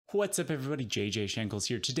What's up everybody, JJ Shankles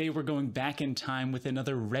here. Today we're going back in time with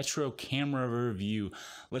another retro camera review.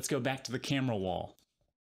 Let's go back to the camera wall.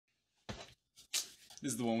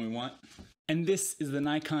 This is the one we want. And this is the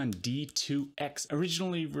Nikon D2X,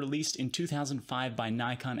 originally released in 2005 by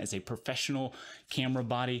Nikon as a professional camera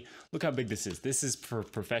body. Look how big this is. This is for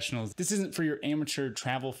professionals. This isn't for your amateur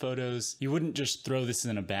travel photos. You wouldn't just throw this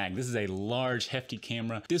in a bag. This is a large, hefty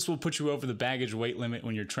camera. This will put you over the baggage weight limit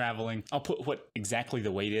when you're traveling. I'll put what exactly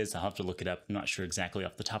the weight is. I'll have to look it up. I'm not sure exactly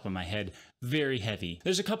off the top of my head. Very heavy.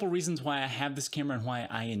 There's a couple reasons why I have this camera and why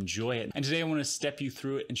I enjoy it. And today I want to step you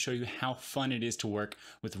through it and show you how fun it is to work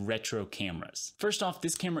with retro cameras. First off,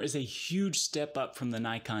 this camera is a huge step up from the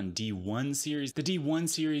Nikon D1 series. The D1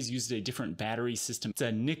 series used a different battery system. It's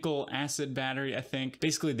a nickel acid battery, I think.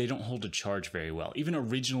 Basically, they don't hold a charge very well. Even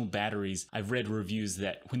original batteries, I've read reviews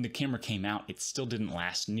that when the camera came out, it still didn't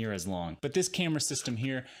last near as long. But this camera system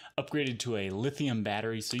here upgraded to a lithium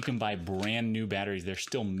battery, so you can buy brand new batteries. They're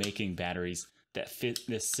still making batteries that fit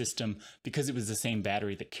this system because it was the same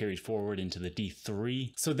battery that carried forward into the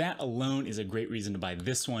D3. So that alone is a great reason to buy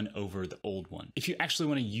this one over the old one. If you actually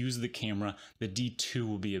want to use the camera, the D2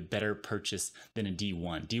 will be a better purchase than a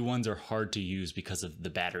D1. D1s are hard to use because of the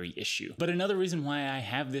battery issue. But another reason why I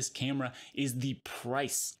have this camera is the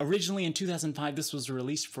price. Originally in 2005, this was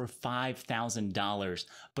released for $5,000,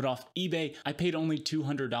 but off eBay, I paid only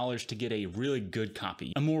 $200 to get a really good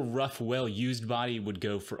copy. A more rough, well-used body would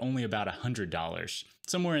go for only about $100.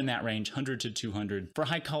 Somewhere in that range, 100 to 200 for a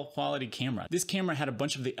high quality camera. This camera had a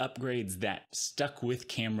bunch of the upgrades that stuck with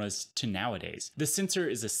cameras to nowadays. The sensor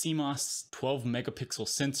is a CMOS 12 megapixel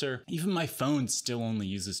sensor. Even my phone still only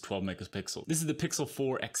uses 12 megapixels. This is the Pixel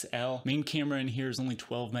 4 XL. Main camera in here is only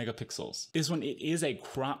 12 megapixels. This one, it is a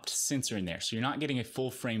cropped sensor in there, so you're not getting a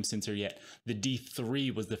full frame sensor yet. The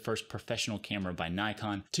D3 was the first professional camera by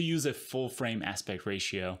Nikon to use a full frame aspect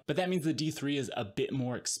ratio, but that means the D3 is a bit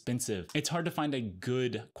more expensive. It's hard to find a good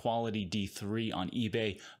quality D3 on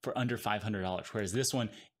eBay for under $500, whereas this one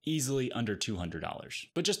easily under $200.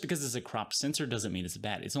 But just because it's a cropped sensor doesn't mean it's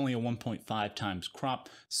bad. It's only a 1.5 times crop,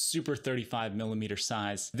 super 35mm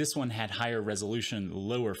size. This one had higher resolution,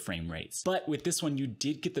 lower frame rates. But with this one, you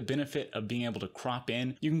did get the benefit of being able to crop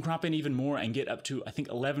in. You can crop in even more and get up to, I think,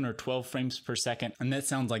 11 or 12 frames per second. And that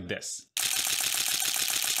sounds like this.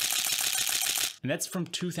 And that's from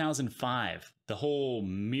 2005. The whole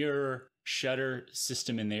mirror shutter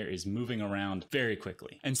system in there is moving around very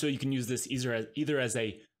quickly. And so you can use this either as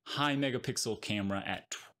a high megapixel camera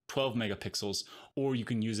at 12 megapixels, or you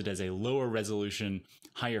can use it as a lower resolution,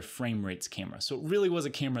 higher frame rates camera. So it really was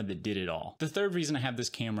a camera that did it all. The third reason I have this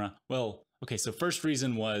camera, well, okay, so first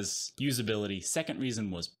reason was usability. Second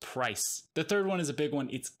reason was price. The third one is a big one.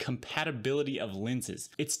 It's compatibility of lenses.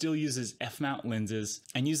 It still uses f-mount lenses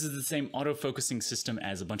and uses the same autofocusing system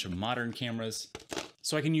as a bunch of modern cameras.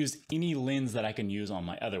 So I can use any lens that I can use on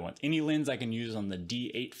my other ones. Any lens I can use on the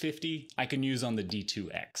D850, I can use on the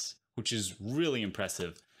D2X, which is really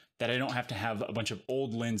impressive that I don't have to have a bunch of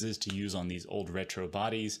old lenses to use on these old retro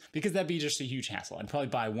bodies, because that'd be just a huge hassle. I'd probably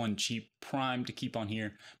buy one cheap prime to keep on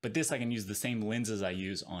here, but this I can use the same lenses I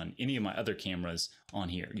use on any of my other cameras on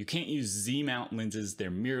here. You can't use Z-mount lenses. They're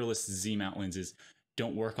mirrorless Z-mount lenses.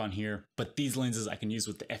 Don't work on here, but these lenses I can use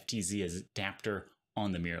with the FTZ as adapter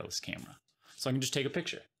on the mirrorless camera. So I can just take a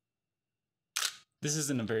picture. This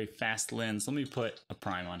isn't a very fast lens. Let me put a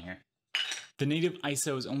prime on here. The native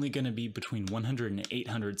ISO is only going to be between 100 and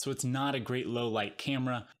 800, so it's not a great low light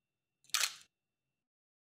camera.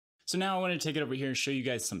 So now I want to take it over here and show you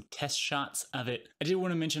guys some test shots of it. I did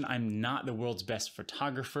want to mention I'm not the world's best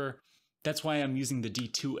photographer. That's why I'm using the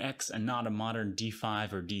D2X and not a modern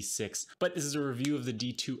D5 or D6. But this is a review of the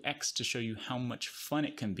D2X to show you how much fun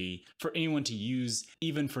it can be for anyone to use,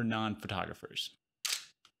 even for non-photographers.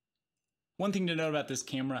 One thing to note about this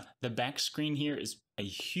camera, the back screen here is a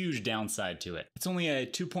huge downside to it. It's only a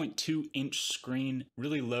 2.2-inch screen,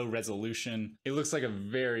 really low resolution. It looks like a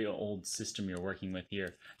very old system you're working with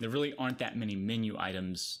here. There really aren't that many menu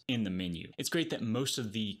items in the menu. It's great that most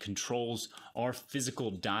of the controls are physical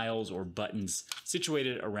dials or buttons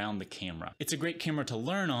situated around the camera. It's a great camera to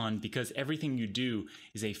learn on because everything you do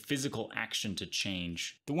is a physical action to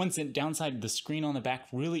change. The one downside, the screen on the back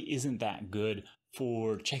really isn't that good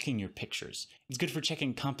for checking your pictures. It's good for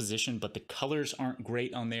checking composition, but the colors aren't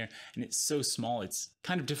great on there, and it's so small, it's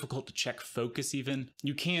kind of difficult to check focus even.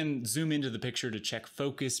 You can zoom into the picture to check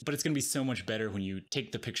focus, but it's gonna be so much better when you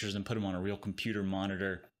take the pictures and put them on a real computer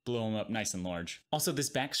monitor, blow them up nice and large. Also, this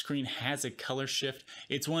back screen has a color shift.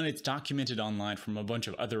 It's documented online from a bunch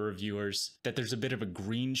of other reviewers that there's a bit of a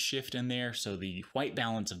green shift in there, so the white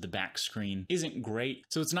balance of the back screen isn't great.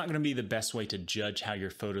 So it's not going to be the best way to judge how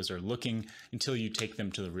your photos are looking until you take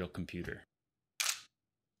them to the real computer.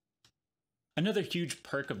 Another huge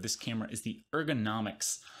perk of this camera is the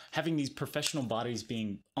ergonomics. Having these professional bodies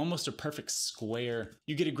being almost a perfect square,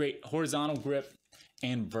 you get a great horizontal grip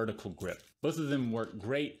and vertical grip. Both of them work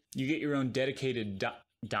great. You get your own dedicated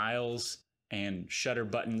dials and shutter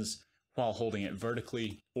buttons while holding it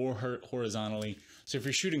vertically or horizontally. So if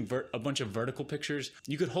you're shooting a bunch of vertical pictures,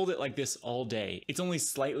 you could hold it like this all day. It's only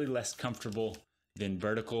slightly less comfortable than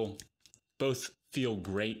vertical. Both feel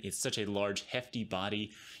great. It's such a large, hefty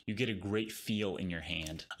body. You get a great feel in your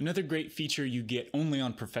hand. Another great feature you get only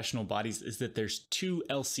on professional bodies is that there's two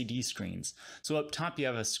LCD screens. So up top you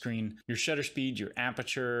have a screen, your shutter speed, your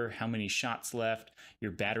aperture, how many shots left,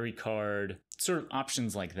 your battery card, sort of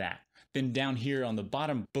options like that. Then down here on the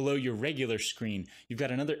bottom below your regular screen, you've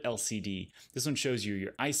got another LCD. This one shows you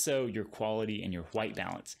your ISO, your quality, and your white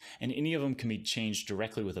balance. And any of them can be changed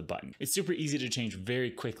directly with a button. It's super easy to change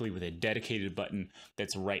very quickly with a dedicated button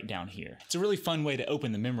that's right down here. It's a really fun way to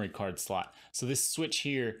open the memory card slot. So this switch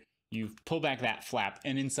here, you pull back that flap,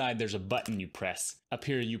 and inside there's a button you press. Up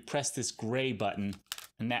here you press this gray button,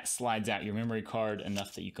 and that slides out your memory card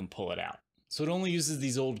enough that you can pull it out. So it only uses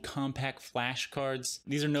these old compact flash cards.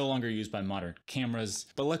 These are no longer used by modern cameras,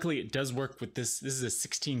 but luckily it does work with this. This is a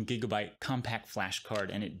 16 gigabyte compact flash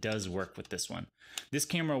card, and it does work with this one. This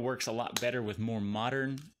camera works a lot better with more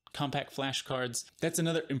modern compact flash cards. That's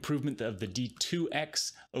another improvement of the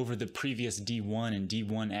D2X over the previous D1 and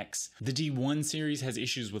D1X. The D1 series has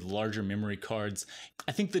issues with larger memory cards.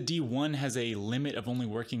 I think the D1 has a limit of only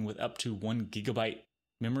working with up to 1 gigabyte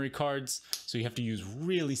memory cards, so you have to use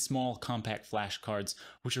really small compact flash cards,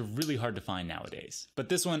 which are really hard to find nowadays. But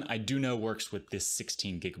this one I do know works with this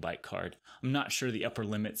 16 gigabyte card. I'm not sure the upper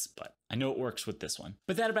limits, but I know it works with this one.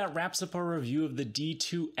 But that about wraps up our review of the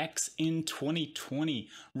D2X in 2020.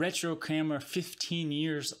 Retro camera, 15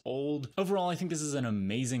 years old. Overall, I think this is an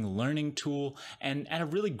amazing learning tool and at a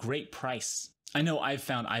really great price. I know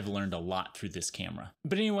I've learned a lot through this camera.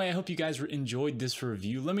 But anyway, I hope you guys enjoyed this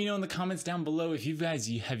review. Let me know in the comments down below if you guys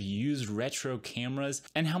have used retro cameras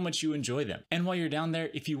and how much you enjoy them. And while you're down there,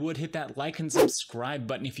 if you would hit that like and subscribe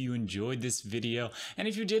button if you enjoyed this video. And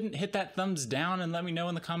if you didn't, hit that thumbs down and let me know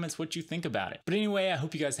in the comments what you think about it. But anyway, I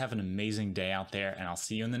hope you guys have an amazing day out there, and I'll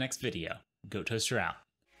see you in the next video. Go Toaster out.